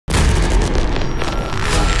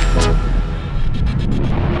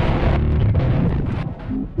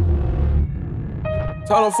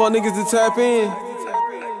Tell them fuck niggas to tap in.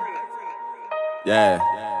 Yeah,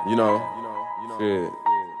 you know, shit.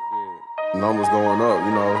 Numbers going up,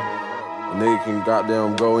 you know. A nigga can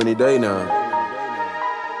goddamn go any day now.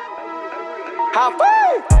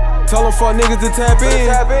 Tell them fuck niggas to tap in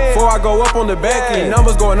before I go up on the back end.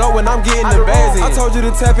 Numbers going up when I'm getting the bags in. I told you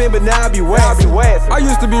to tap in, but now I be waxing. I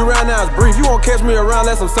used to be around, now it's brief. You won't catch me around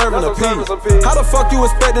unless I'm serving a piece. How the fuck you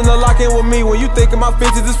expecting to lock in with me when you thinking my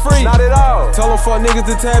features is free? Not at all. Tell them fuck niggas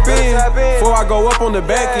to tap in before I go up on the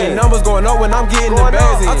back end. Numbers going up when I'm getting the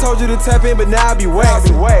bags in. I told you to tap in, but now I be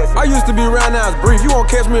waxing. I used to be around, now it's brief. You won't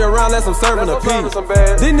catch me around unless I'm serving a piece.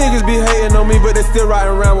 These niggas be hating on me, but they still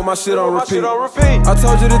riding around with my shit on repeat. I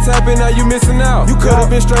told you to tap in, now you missing out. You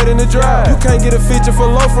could've been straight in the drive. You can't get a feature for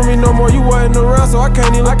low from me no more. You wasn't around, so I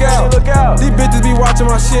can't even look out. These bitches be watching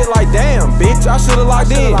my shit like, damn, bitch, I should've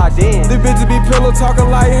locked in. These bitches be pillow talking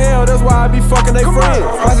like hell, that's why I be fucking they friends.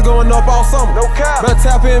 Prices going up all summer. No cap. Better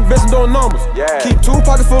tap in, bitch, doing numbers. Keep 2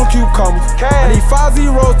 pockets full of cucumbers. I need 5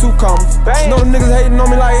 zeros, 2 commas. Know the niggas hating on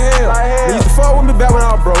me like hell. They used to fuck with me back when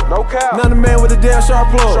I was broke. No cap. Now the man with the damn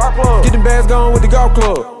sharp plug. Get the bags going with the golf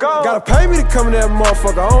club. Gotta pay me to come in that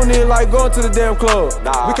motherfucker. I don't even like going to the damn club.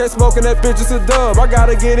 We can't smoke in that bitch, it's a dub. I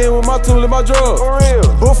gotta get in with my tool and my drug. For real.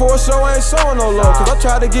 Book for a show, I ain't showing no love. Cause I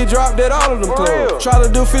tried to get dropped at all of them clubs. Try to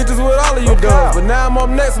do features with all of you dubs. But now I'm up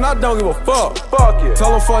next and I don't give a fuck.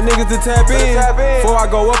 Tell them fuck niggas to tap in before I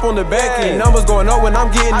go up on the back end. Numbers going up when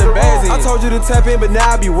I'm getting the bags in. I told you to tap in, but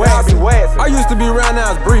now I be waxing. I used to be around,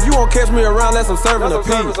 now it's brief. You won't catch me around unless I'm serving a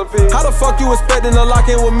piece. How the fuck you expecting to lock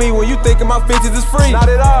in with me when you thinking my features is free? Not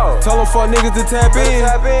at all. Tell them fuck niggas to tap in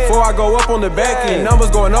before I go up on the back end. Numbers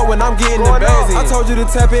going up when I'm getting the bags in. I told you to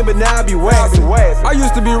tap in, but now I be waxing. I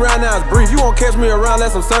used to be around, now it's brief. You won't catch me around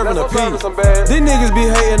unless I'm serving a piece. These niggas be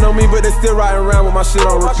hating on me, but they still riding around with my shit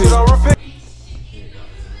on repeat.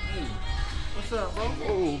 What's up, bro?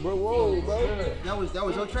 Whoa, bro. That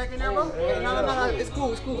was your track in there, bro? No, it's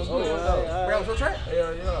cool. Bro, that was your track?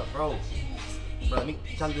 Hell yeah. Bro, me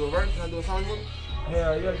trying to do a verse? Trying to do a song with me?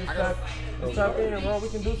 Hell yeah, just tap in, bro. We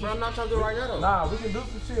can do some. Bro, I'm not trying to do it right now, though. Nah, we can do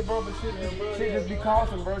some shit, bro, but shit just be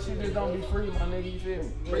costing, bro. Shit just don't be free, my nigga, you feel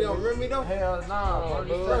me? Bro, you don't remember me, though? Hell nah,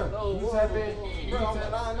 bro. You tap in.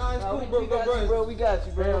 Nah, it's cool, bro. We got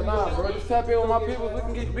you, bro. Nah, bro. Just tap in with my people.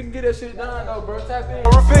 We can get that shit done, though, bro. Tap in.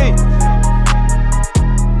 Repeat.